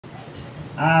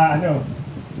Ano?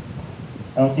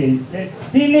 Okay.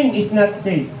 Feeling is not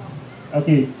faith.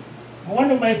 Okay.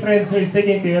 One of my friends who is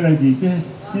taking theology,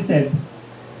 she said,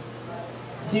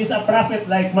 she is a prophet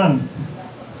like mom.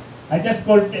 I just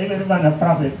called everyone a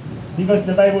prophet because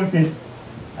the Bible says,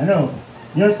 ano,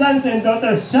 your sons and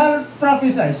daughters shall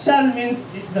prophesy. Shall means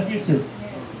it's the future.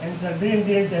 And shall dream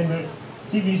dreams and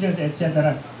see visions,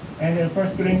 etc. And then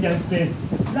 1 Corinthians says,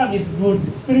 love is good,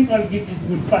 spiritual gifts is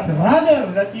good, but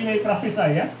rather that you may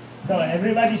prophesy. Yeah? So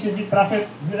everybody should be prophet.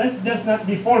 Let's just not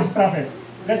be false prophet.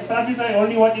 Let's prophesy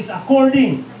only what is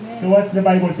according to what the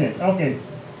Bible says. Okay.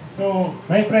 So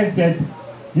my friend said,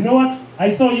 you know what? I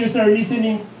saw you, sir,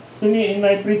 listening to me in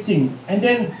my preaching. And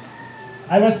then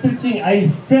I was preaching, I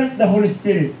felt the Holy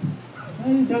Spirit.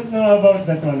 I don't know about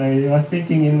that one. I was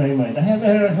thinking in my mind. I have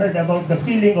never heard about the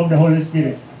feeling of the Holy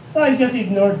Spirit. So I just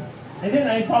ignored. And then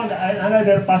I found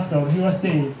another pastor. He was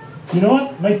saying, you know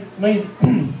what?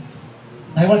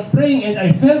 I was praying and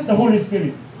I felt the Holy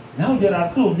Spirit. Now there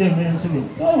are two of them mentioning.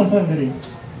 So I was wondering.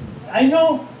 I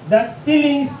know that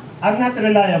feelings are not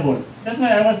reliable. That's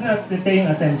why I was not paying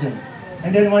attention.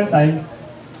 And then one time,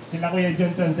 sila Kuya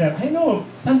Johnson said, I know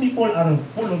some people are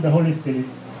full of the Holy Spirit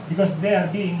because they are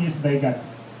being used by God.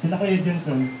 Sila Kuya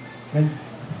Johnson, when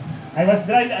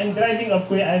I'm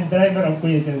driver of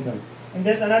Kuya Johnson. And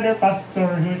there's another pastor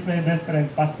who is my best friend,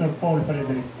 Pastor Paul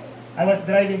Frederick. I was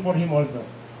driving for him also.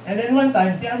 And then one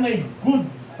time, they are my good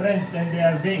friends and they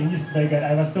are being used by God.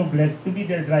 I was so blessed to be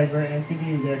their driver and to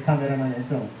be their cameraman and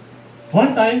so on.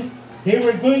 One time, they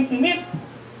were going to meet.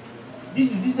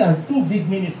 These are two big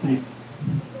ministries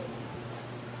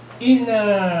in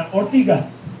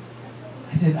Ortigas.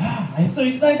 I said, I'm so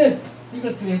excited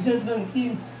because Kuya Johnson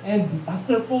team and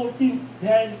Pastor Paul team,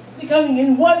 they are becoming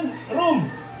in one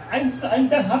room. I'm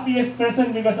the happiest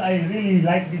person because I really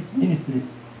like these ministries.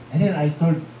 And then I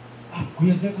told,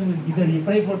 Kuya Johnson will be there. You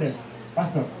pray for them,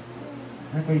 Pastor.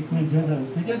 I told Kuya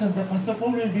Johnson, the Pastor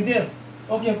Paul will be there.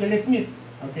 Okay, let's meet.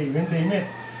 Okay, when they met,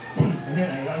 and then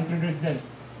I introduced them.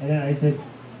 And then I said,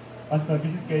 Pastor,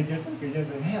 this is Kuya Johnson.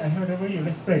 Hey, I heard about you.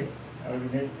 Let's pray.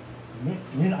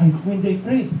 When they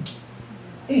prayed,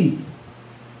 hey,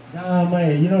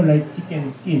 like chicken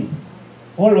skin,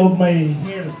 all of my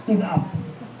hair stood up.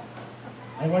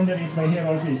 I wonder if my hair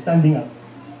also is standing up.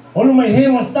 All of my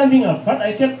hair was standing up, but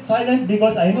I kept silent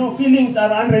because I know feelings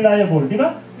are unreliable.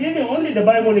 Diba? Feeling, only the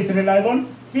Bible is reliable.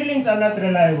 Feelings are not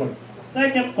reliable. So I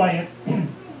kept quiet.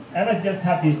 I was just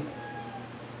happy.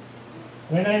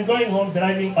 When I'm going home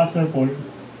driving Pastor Paul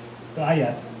to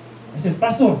Ayas, I said,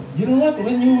 Pastor, you know what?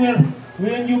 When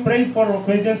you prayed for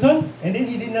Kuya Johnson, and then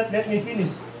he did not let me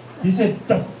finish. He said,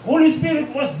 the Holy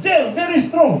Spirit was there, very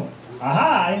strong.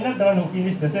 I'm not the one who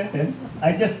finished the sentence.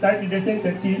 I just started the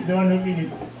sentence. He is the one who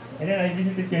finished. And then I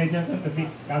visited Kuya Johnson to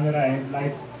fix camera and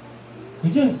lights.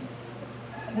 Kuya Johnson,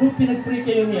 ano pinag-pray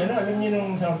kayo ni, alam niyo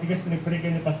nung sa Ortigas pinag-pray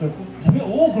kayo ni Pastor Paul? Sabi,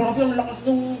 grabe ang lakas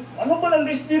nung, ano ba ng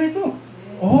Espiritu?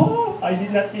 I did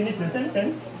not finish the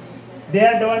sentence. They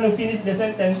are the one who finished the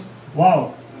sentence.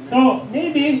 Wow. So,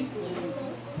 maybe,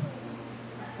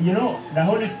 the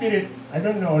Holy Spirit, I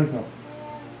don't know also.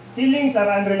 Feelings are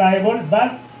unreliable,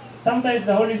 but sometimes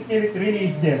the Holy Spirit really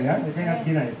is there. Yeah? You cannot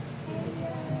deny it.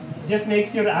 Just make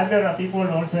sure other people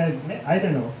also, I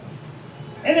don't know.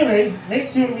 Anyway, make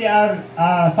sure we are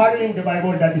following the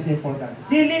Bible. That is important.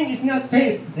 Feeling is not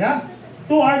faith. Yeah?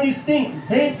 Two are distinct.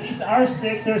 Faith is ours to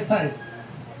exercise.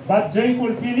 But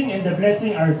joyful feeling and the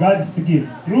blessing are God's to give.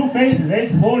 True faith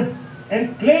lays hold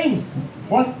and claims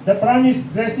what the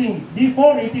promised blessing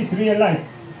before it is realized.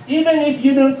 Even if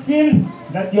you don't feel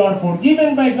that you are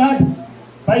forgiven by God,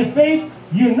 by faith,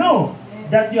 you know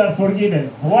that you are forgiven.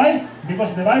 Why?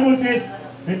 Because the Bible says,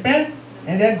 repent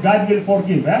and then God will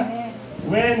forgive.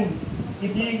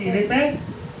 If you repent,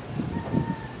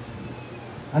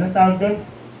 anong tawag doon?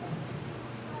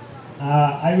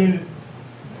 I will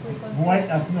white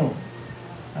as snow.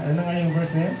 Ano nga yung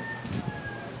verse na yun?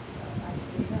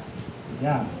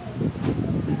 Yeah.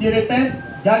 If you repent,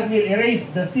 God will erase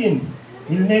the sin.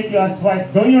 He'll make you as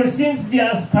white. Though your sins be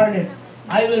as scarlet,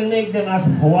 I will make them as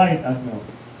white as snow.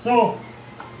 So,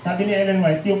 sabi ni Ellen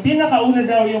White, yung pinakauna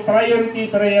daw, yung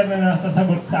priority prayer na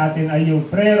nasasagot sa atin ay yung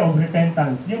prayer of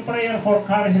repentance. Yung prayer for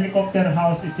car, helicopter,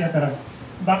 house, etc.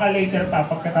 Baka later pa,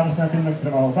 pagkatapos natin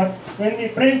magtrabaho. But when we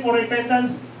pray for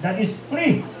repentance, that is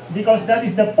free. Because that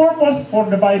is the purpose for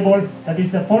the Bible. That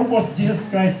is the purpose Jesus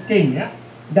Christ came. Yeah?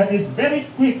 That is very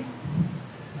quick.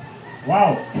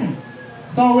 Wow.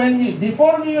 So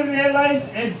before we realize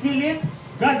and feel it,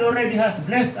 God already has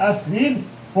blessed us with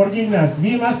forgiveness.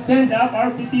 We must send up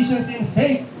our petitions in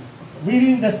faith.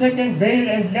 within the second veil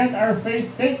and let our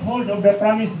faith take hold of the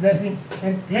promised blessing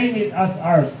and claim it as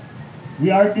ours. We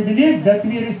are to believe that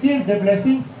we receive the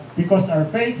blessing because our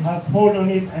faith has hold on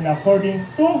it and according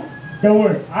to the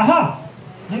Word. Aha!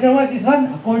 You know what this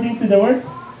one? According to the Word?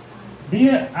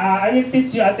 I will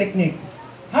teach you a technique.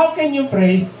 How can you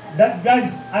pray that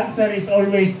God's answer is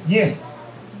always yes?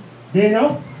 Do you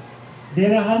know? Do you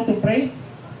know how to pray?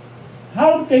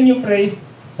 How can you pray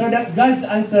so that God's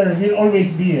answer will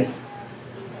always be yes?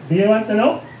 Do you want to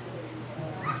know?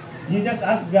 You just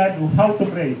ask God how to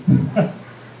pray.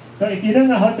 So if you don't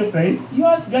know how to pray, you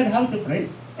ask God how to pray,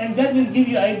 and God will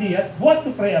give you ideas what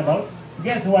to pray about.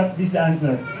 Guess what? This is the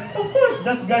answer. Of course,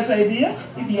 that's God's idea.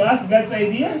 If you ask God's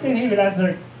idea, then He will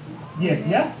answer yes,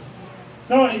 yeah?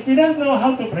 So if you don't know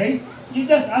how to pray, you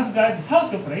just ask God how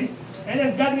to pray, and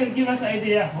then God will give us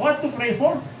idea what to pray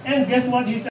for, and guess what His